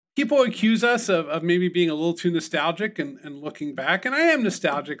People accuse us of maybe being a little too nostalgic and looking back. And I am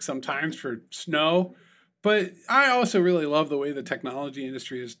nostalgic sometimes for snow, but I also really love the way the technology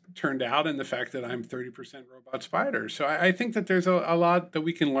industry has turned out and the fact that I'm 30% robot spider. So I think that there's a lot that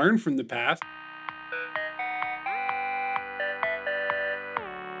we can learn from the past.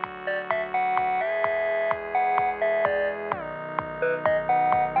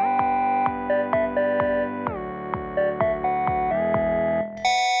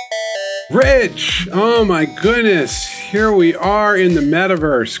 Rich, oh my goodness, here we are in the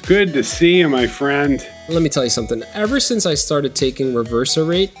metaverse. Good to see you, my friend. Let me tell you something. Ever since I started taking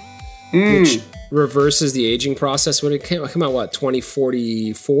Reverse-A-Rate, which reverses the aging process, when it came out, what,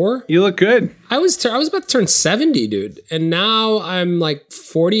 2044? You look good. I was about to turn 70, dude. And now I'm like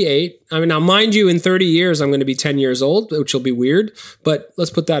 48. I mean, now mind you, in 30 years, I'm going to be 10 years old, which will be weird. But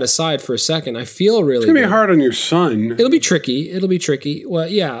let's put that aside for a second. I feel really It's going to good. be hard on your son. It'll be tricky. Well,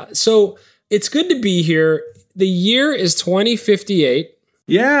 yeah. So it's good to be here. The year is 2058.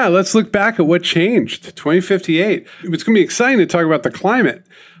 Yeah, let's look back at what changed. 2058. It's going to be exciting to talk about the climate.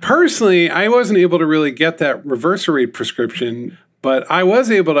 Personally, I wasn't able to really get that Reverse-A-Rate prescription, but I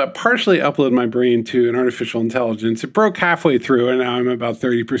was able to partially upload my brain to an artificial intelligence. It broke halfway through, and now I'm about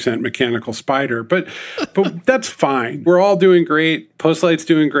 30% mechanical spider. But that's fine. We're all doing great. Postlight's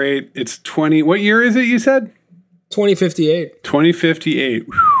doing great. It's 20. What year is it, you said? 2058. 2058.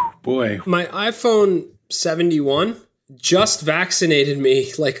 Whew, boy. My iPhone 71 just vaccinated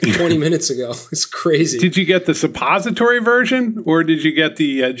me like 20 minutes ago. It's crazy. Did you get the suppository version, or did you get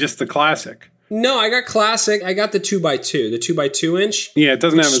the just the classic? No, I got classic. I got the 2x2, the 2x2 inch. Yeah, it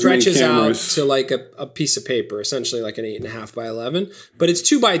doesn't have as many stretches out cameras. to like a piece of paper, essentially like an 8.5 by 11. But it's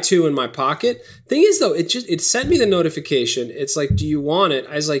 2x2 in my pocket. Thing is, though, it sent me the notification. It's like, do you want it?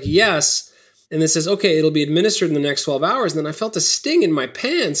 I was like, yes. And it says, okay, it'll be administered in the next 12 hours. And then I felt a sting in my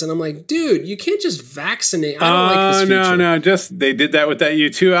pants. And I'm like, dude, you can't just vaccinate. I don't like this feature. No. Just they did that with that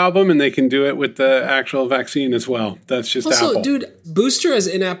U2 album, and they can do it with the actual vaccine as well. That's just Also, Apple. dude, Booster as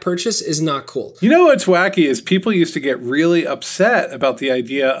in-app purchase is not cool. You know what's wacky is people used to get really upset about the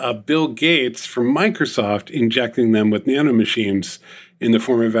idea of Bill Gates from Microsoft injecting them with nanomachines in the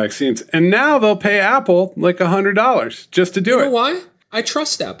form of vaccines. And now they'll pay Apple like $100 just to do it. You know why? I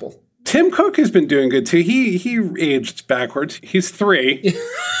trust Apple. Tim Cook has been doing good too. He aged backwards. He's 3.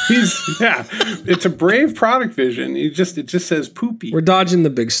 It's a brave product vision. It just says poopy. We're dodging the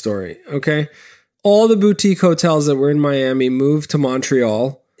big story, okay? All the boutique hotels that were in Miami moved to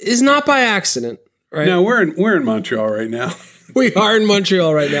Montreal is not by accident, right? No, we're in Montreal right now. We are in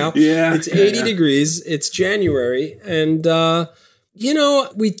Montreal right now. Yeah. It's 80 degrees. It's January. And,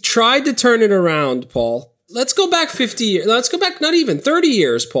 we tried to turn it around, Paul. Let's go back 50 years. Let's go back not even 30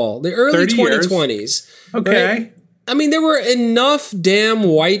 years, Paul. The early 2020s. Okay. Right? I mean, there were enough damn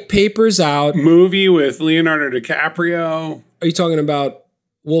white papers out. Movie with Leonardo DiCaprio. Are you talking about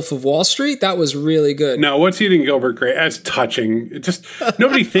Wolf of Wall Street? That was really good. No, What's Eating Gilbert Grape? That's touching. It just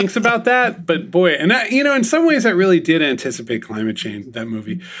nobody thinks about that, but boy, and that, in some ways that really did anticipate climate change, that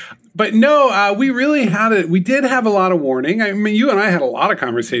movie. But no, we really had it. We did have a lot of warning. I mean, you and I had a lot of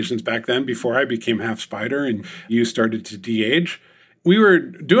conversations back then before I became half spider and you started to de-age. We were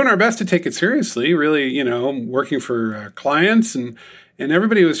doing our best to take it seriously, really, working for clients and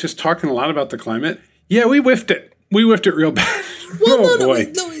everybody was just talking a lot about the climate. Yeah, we whiffed it. We whiffed it real bad. Well,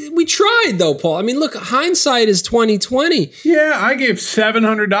 boy. No, we tried though, Paul. I mean, look, hindsight is 2020. Yeah, I gave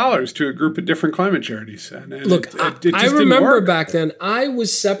 $700 to a group of different climate charities. And look, it just I didn't remember work. back then, I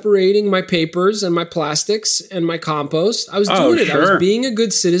was separating my papers and my plastics and my compost. I was doing it. Sure. I was being a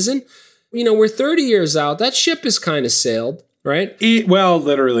good citizen. We're 30 years out. That ship is kind of sailed, right? Well,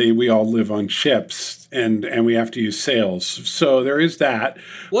 literally, we all live on ships and we have to use sails. So there is that.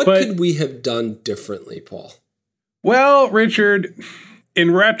 What could we have done differently, Paul? Well, Richard,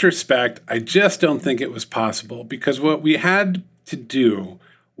 in retrospect, I just don't think it was possible because what we had to do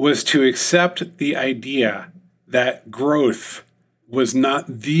was to accept the idea that growth was not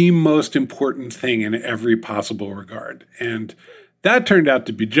the most important thing in every possible regard. And that turned out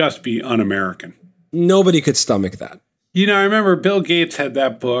to be un-American. Nobody could stomach that. I remember Bill Gates had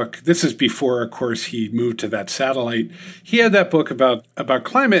that book. This is before, of course, he moved to that satellite. He had that book about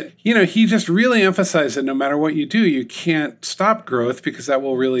climate. He just really emphasized that no matter what you do, you can't stop growth because that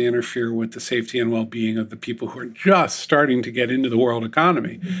will really interfere with the safety and well-being of the people who are just starting to get into the world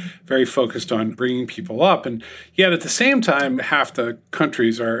economy. Very focused on bringing people up. And yet at the same time, half the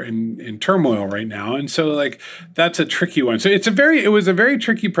countries are in turmoil right now. And so that's a tricky one. So it was a very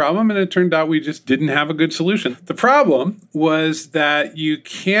tricky problem. And it turned out we just didn't have a good solution. The problem was that you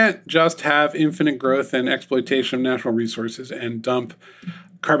can't just have infinite growth and exploitation of natural resources and dump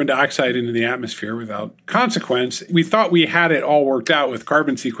carbon dioxide into the atmosphere without consequence. We thought we had it all worked out with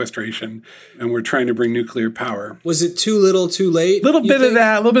carbon sequestration, and we're trying to bring nuclear power. Was it too little, too late? A little bit of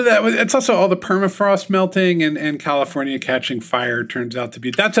that. It's also all the permafrost melting and California catching fire turns out to be.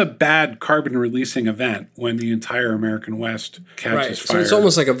 That's a bad carbon releasing event when the entire American West catches fire. So it's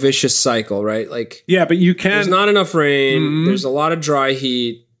almost like a vicious cycle, right? Like, yeah, but you can. There's not enough rain. There's a lot of dry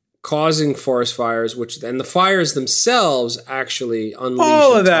heat, causing forest fires, and the fires themselves actually unleash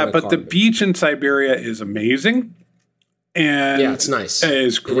all of that. But carbon. the beach in Siberia is amazing, and yeah, it's nice. It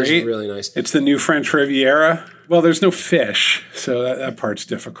is great. It is really nice. It's the new French Riviera. Well, there's no fish, so that part's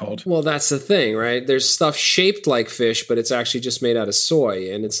difficult. Well, that's the thing, right? There's stuff shaped like fish, but it's actually just made out of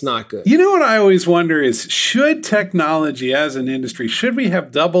soy, and it's not good. You know what I always wonder is, should technology as an industry, should we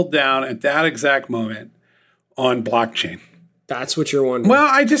have doubled down at that exact moment on blockchain? That's what you're wondering. Well,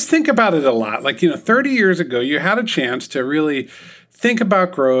 I just think about it a lot. Like, 30 years ago, you had a chance to really think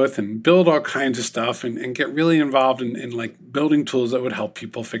about growth and build all kinds of stuff and get really involved in like building tools that would help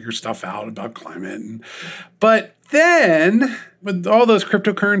people figure stuff out about climate. But then with all those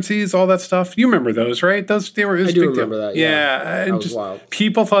cryptocurrencies, all that stuff, you remember those, right? I do remember that. Yeah. That was wild.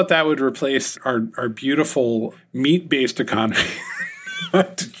 People thought that would replace our beautiful meat-based economy.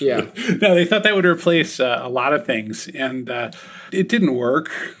 Yeah. No, they thought that would replace a lot of things, and it didn't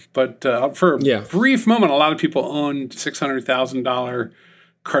work. But for a brief moment, a lot of people owned $600,000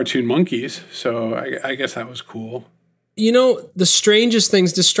 cartoon monkeys, so I guess that was cool. The strangest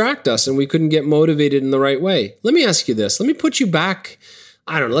things distract us, and we couldn't get motivated in the right way. Let me ask you this. Let me put you back.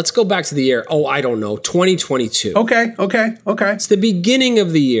 I don't know. Let's go back to the year. 2022. Okay. It's the beginning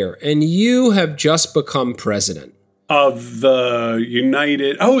of the year, and you have just become president. Of the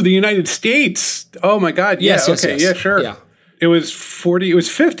United States. Oh my God. Yeah. Yes. Yeah, sure. Yeah. It was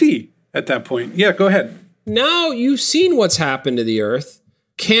 50 at that point. Yeah, go ahead. Now you've seen what's happened to the earth.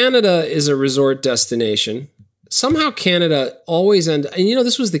 Canada is a resort destination. Somehow Canada always and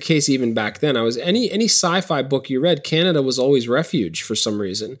this was the case even back then. Any sci-fi book you read, Canada was always refuge for some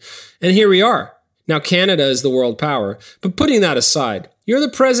reason. And here we are. Now Canada is the world power. But putting that aside, you're the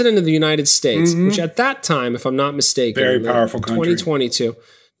president of the United States, which at that time, if I'm not mistaken, very powerful country. 2022,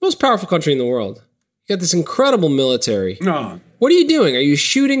 most powerful country in the world. You got this incredible military. Oh. What are you doing? Are you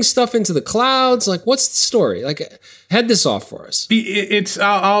shooting stuff into the clouds? Like, what's the story? Like, head this off for us.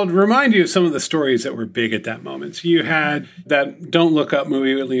 I'll remind you of some of the stories that were big at that moment. So you had that Don't Look Up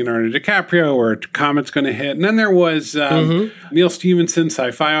movie with Leonardo DiCaprio where a comet's going to hit. And then there was Neil Stephenson,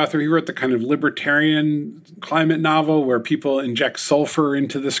 sci-fi author. He wrote the kind of libertarian climate novel where people inject sulfur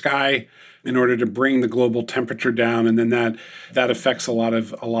into the sky in order to bring the global temperature down, and then that affects a lot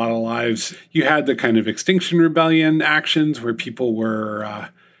of lives. You had the kind of Extinction Rebellion actions where people were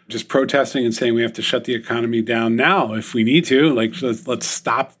just protesting and saying we have to shut the economy down now if we need to. Like, let's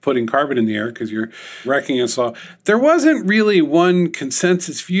stop putting carbon in the air because you're wrecking us all. There wasn't really one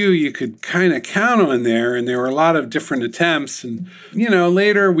consensus view you could kind of count on there, and there were a lot of different attempts. And,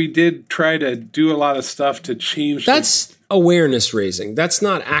 later we did try to do a lot of stuff to change. That's awareness raising. That's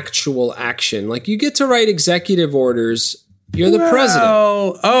not actual action. Like, you get to write executive orders. You're the president.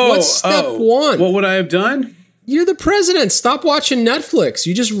 What's step one? What would I have done? You're the president. Stop watching Netflix.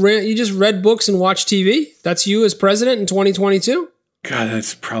 You just read books and watched TV. That's you as president in 2022? God,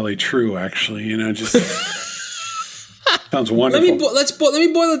 that's probably true, actually. Just sounds wonderful. Let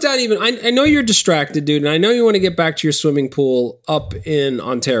me boil it down even. I know you're distracted, dude, and I know you want to get back to your swimming pool up in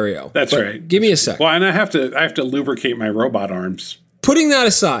Ontario. That's right. Give me a sec. Well, and I have to lubricate my robot arms. Putting that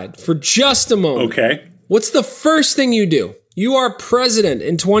aside for just a moment. Okay. What's the first thing you do? You are president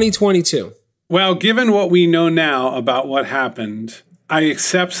in 2022. Well, given what we know now about what happened, I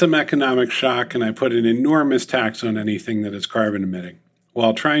accept some economic shock and I put an enormous tax on anything that is carbon emitting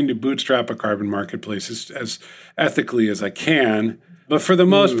while trying to bootstrap a carbon marketplace as ethically as I can. But for the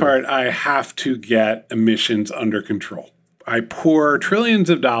most part, I have to get emissions under control. I pour trillions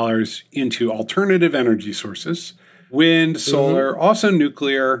of dollars into alternative energy sources, wind, solar, also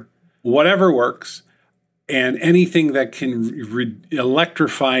nuclear, whatever works, and anything that can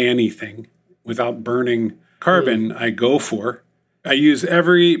electrify anything without burning carbon, I go for. I use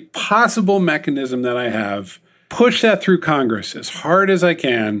every possible mechanism that I have, push that through Congress as hard as I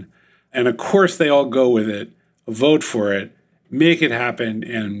can, and of course they all go with it, vote for it, make it happen,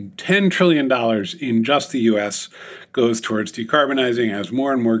 and $10 trillion in just the U.S. goes towards decarbonizing as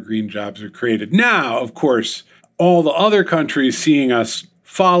more and more green jobs are created. Now, of course, all the other countries seeing us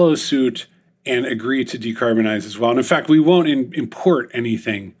follow suit and agree to decarbonize as well. And in fact, we won't import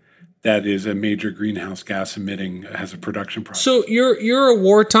anything that is a major greenhouse gas emitting as a production process. So you're a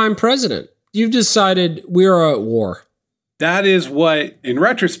wartime president. You've decided we are at war. that is what, in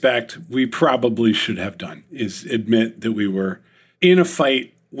retrospect, we probably should have done, is admit that we were in a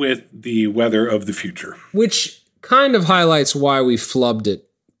fight with the weather of the future. Which kind of highlights why we flubbed it,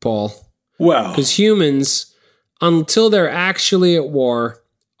 Paul. Well, because humans, until they're actually at war,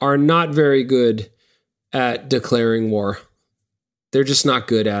 are not very good at declaring war. They're just not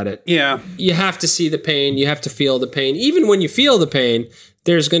good at it. Yeah. You have to see the pain. You have to feel the pain. Even when you feel the pain,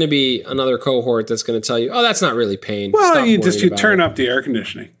 there's going to be another cohort that's going to tell you, oh, that's not really pain. Well, Stop you turn it. up the air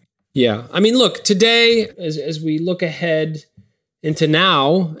conditioning. Yeah. I mean, look, today, as we look ahead into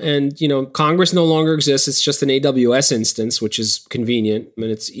now, and, Congress no longer exists. It's just an AWS instance, which is convenient. I mean,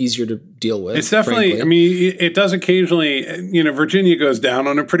 it's easier to deal with. It's definitely, frankly. I mean, it does occasionally, Virginia goes down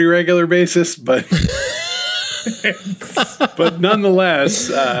on a pretty regular basis, but but nonetheless,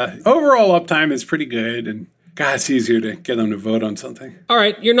 overall uptime is pretty good. And God, it's easier to get them to vote on something. All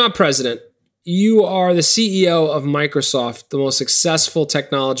right. You're not president. You are the CEO of Microsoft, the most successful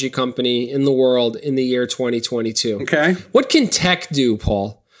technology company in the world in the year 2022. Okay. What can tech do,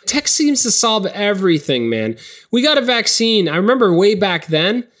 Paul? Tech seems to solve everything, man. We got a vaccine. I remember way back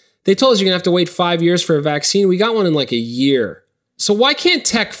then, they told us you're going to have to wait 5 years for a vaccine. We got one in like a year. So why can't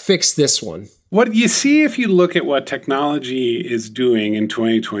tech fix this one? What you see if you look at what technology is doing in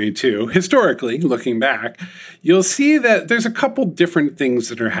 2022, historically, looking back, you'll see that there's a couple different things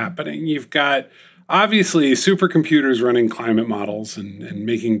that are happening. You've got, obviously, supercomputers running climate models and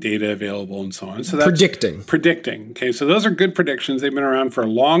making data available and so on. So that's Predicting. Okay, so those are good predictions. They've been around for a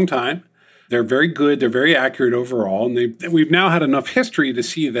long time. They're very good. They're very accurate overall. And we've now had enough history to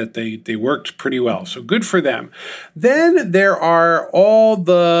see that they worked pretty well. So good for them. Then there are all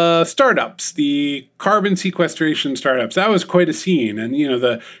the startups, the carbon sequestration startups. That was quite a scene. And,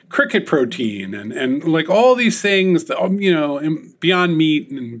 the cricket protein and like all these things, Beyond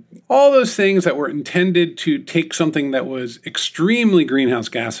Meat and all those things that were intended to take something that was extremely greenhouse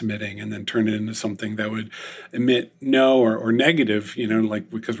gas emitting and then turn it into something that would emit no or negative, like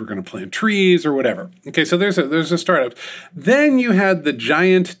because we're going to plant trees or whatever. Okay, so there's a startup. Then you had the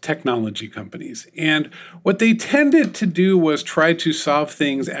giant technology companies. And what they tended to do was try to solve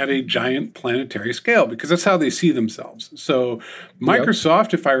things at a giant planetary scale because that's how they see themselves. So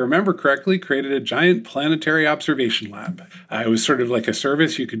Microsoft, if I remember correctly, created a giant planetary observation lab. It was sort of like a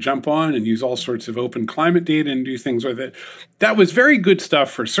service you could jump on and use all sorts of open climate data and do things with it. That was very good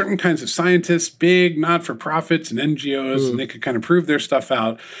stuff for certain kinds of scientists, big not-for-profits and NGOs, and they could kind of prove their stuff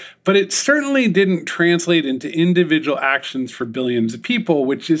out. But it certainly didn't translate into individual actions for billions of people,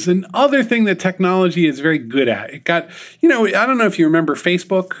 which is another thing that technology is very good at. It got, I don't know if you remember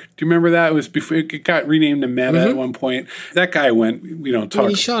Facebook. Do you remember that? It was before it got renamed to Meta at one point. That guy went, we don't talk.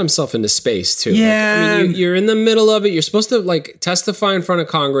 He shot himself into space too. Yeah. You're in the middle of it. You're supposed to testify in front of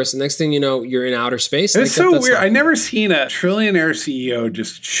Congress. And next thing you know, you're in outer space. It's so weird. I never seen a trillionaire CEO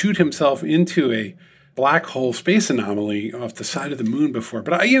just shoot himself into a black hole space anomaly off the side of the moon before.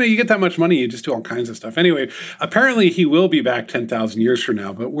 But, you get that much money, you just do all kinds of stuff. Anyway, apparently he will be back 10,000 years from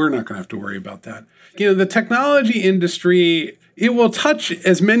now, but we're not going to have to worry about that. The technology industry, it will touch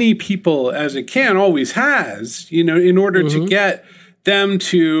as many people as it can, always has, in order to get them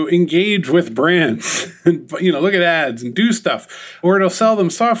to engage with brands and, look at ads and do stuff, or it'll sell them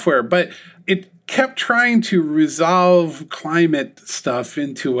software. But it kept trying to resolve climate stuff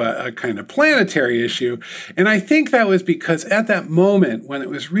into a kind of planetary issue. And I think that was because at that moment when it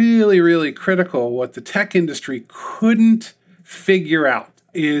was really, really critical, what the tech industry couldn't figure out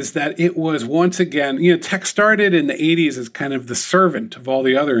is that it was once again, tech started in the 80s as kind of the servant of all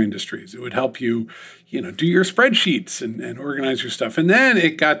the other industries. It would help you, do your spreadsheets and organize your stuff. And then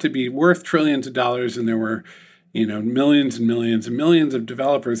it got to be worth trillions of dollars, and there were millions and millions and millions of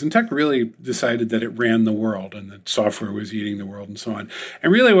developers. And tech really decided that it ran the world and that software was eating the world and so on.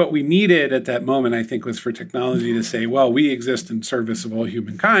 And really what we needed at that moment, I think, was for technology to say, well, we exist in service of all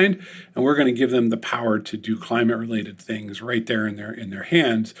humankind, and we're going to give them the power to do climate-related things right there in their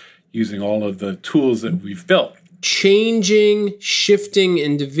hands using all of the tools that we've built. Shifting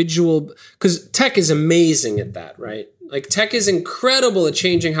individual, because tech is amazing at that, right? Like tech is incredible at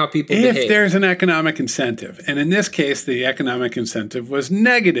changing how people behave. If there's an economic incentive. And in this case, the economic incentive was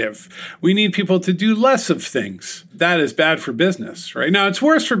negative. We need people to do less of things. That is bad for business, right? Now, it's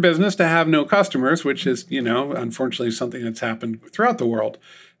worse for business to have no customers, which is, unfortunately something that's happened throughout the world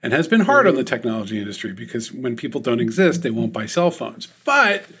and has been hard on the technology industry because when people don't exist, they won't buy cell phones.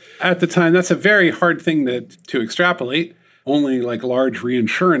 But at the time, that's a very hard thing to extrapolate. Only like large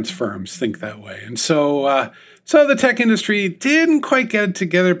reinsurance firms think that way. And so the tech industry didn't quite get it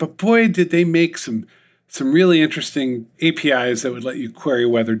together, but boy, did they make some some really interesting APIs that would let you query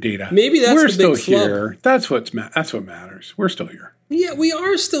weather data. Maybe that's We're the still big flub. here. That's what matters. We're still here. Yeah, we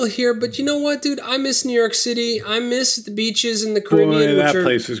are still here, but you know what, dude? I miss New York City. I miss the beaches in the Caribbean. Boy, that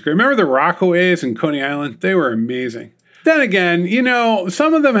place is great. Remember the Rockaways in Coney Island? They were amazing. Then again,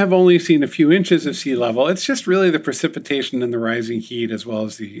 some of them have only seen a few inches of sea level. It's just really the precipitation and the rising heat as well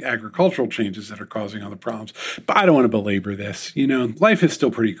as the agricultural changes that are causing all the problems. But I don't want to belabor this. Life is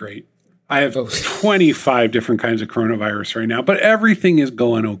still pretty great. I have 25 different kinds of coronavirus right now, but everything is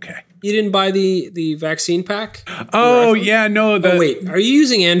going okay. You didn't buy the vaccine pack? Oh, yeah, no. Wait, are you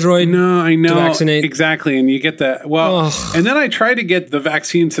using Android? No, I know. To vaccinate? Exactly, and you get that. Well, and then I tried to get the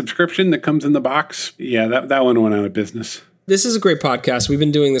vaccine subscription that comes in the box. Yeah, that one went out of business. This is a great podcast. We've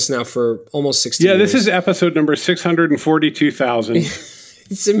been doing this now for almost 60 years. Yeah, this is episode number 642,000.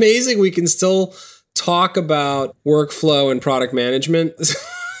 It's amazing we can still talk about workflow and product management.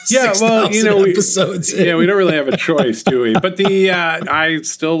 Yeah, well, episodes. We don't really have a choice, do we? But I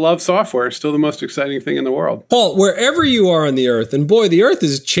still love software. It's still the most exciting thing in the world. Paul, wherever you are on the earth, and boy, the earth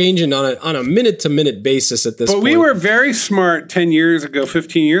is changing on a minute-to-minute basis at this point. But we were very smart 10 years ago,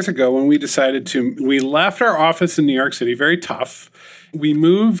 15 years ago, when we decided we left our office in New York City, very tough. We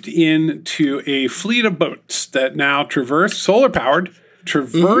moved into a fleet of boats that now solar-powered,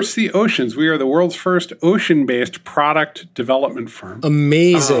 traverse the oceans. We are the world's first ocean-based product development firm.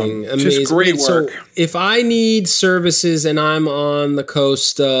 Amazing. Just great work. So if I need services and I'm on the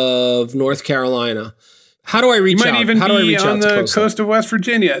coast of North Carolina, how do I reach out? You might even be on the coast of West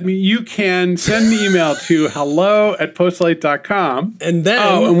Virginia. I mean, you can send an email to hello@postlight.com. And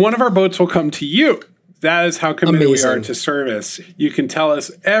then... and one of our boats will come to you. That is how committed we are to service. You can tell us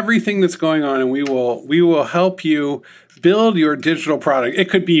everything that's going on, and we will help you build your digital product. It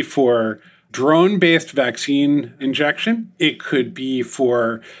could be for drone-based vaccine injection. It could be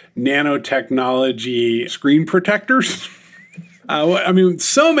for nanotechnology screen protectors.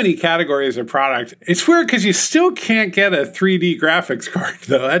 So many categories of product. It's weird because you still can't get a 3D graphics card,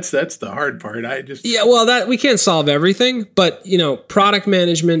 though. That's the hard part. We can't solve everything, but product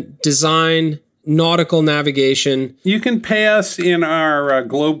management, design, nautical navigation. You can pay us in our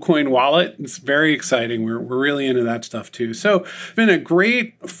Globecoin wallet. It's very exciting. We're really into that stuff too. So it's been a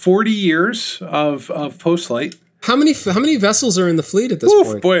great 40 years of Postlight. How many vessels are in the fleet at this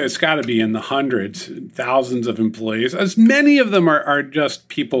point? Boy, it's got to be in the hundreds, thousands of employees. As many of them are just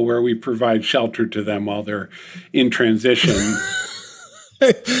people where we provide shelter to them while they're in transition.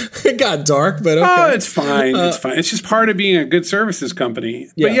 It got dark, but okay. Oh, it's fine. It's fine. It's just part of being a good services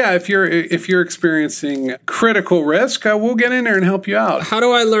company. Yeah. But yeah, if you're experiencing critical risk, we'll get in there and help you out. How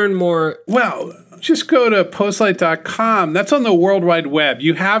do I learn more? Well, just go to postlight.com. That's on the World Wide Web.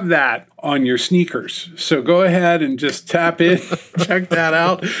 You have that on your sneakers. So go ahead and just tap in, check that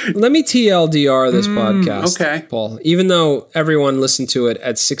out. Let me TLDR this podcast, okay, Paul. Even though everyone listened to it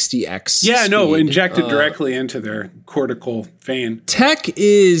at 60x. Yeah, no, injected directly into their cortical vein. Tech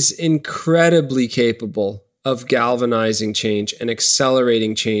is incredibly capable of galvanizing change and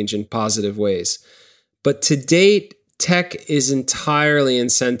accelerating change in positive ways. But to date, tech is entirely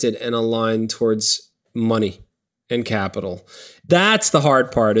incented and aligned towards money and capital. That's the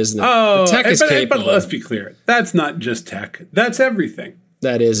hard part, isn't it? Oh, the tech is capable. But let's be clear. That's not just tech. That's everything.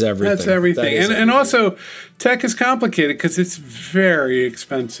 That is everything. That's everything. And also, tech is complicated because it's very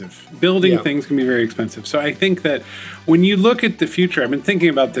expensive. Building things can be very expensive. So I think that when you look at the future, I've been thinking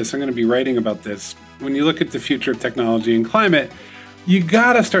about this. I'm going to be writing about this. When you look at the future of technology and climate, you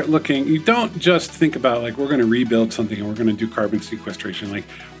got to start looking. You don't just think about we're going to rebuild something and we're going to do carbon sequestration.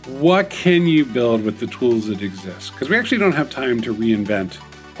 What can you build with the tools that exist? Because we actually don't have time to reinvent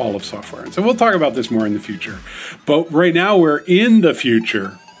all of software. And so we'll talk about this more in the future. But right now we're in the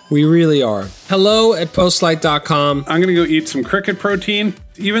future. We really are. hello@postlight.com. I'm going to go eat some cricket protein.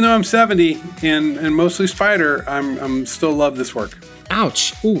 Even though I'm 70 and mostly spider, I'm still love this work.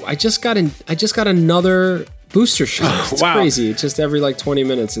 Ouch. Ooh, I just got another booster shot. It's crazy. It's just every 20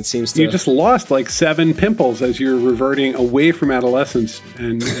 minutes it seems to. You just lost 7 pimples as you're reverting away from adolescence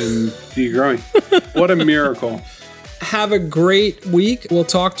and degrowing. What a miracle. Have a great week. We'll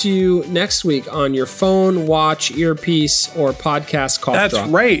talk to you next week on your phone, watch, earpiece, or podcast cough drop. That's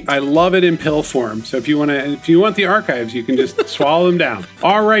right. I love it in pill form. So if you want the archives, you can just swallow them down.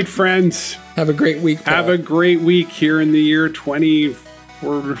 All right, friends. Have a great week, Paul. Have a great week here in the year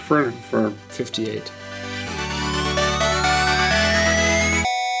 2058.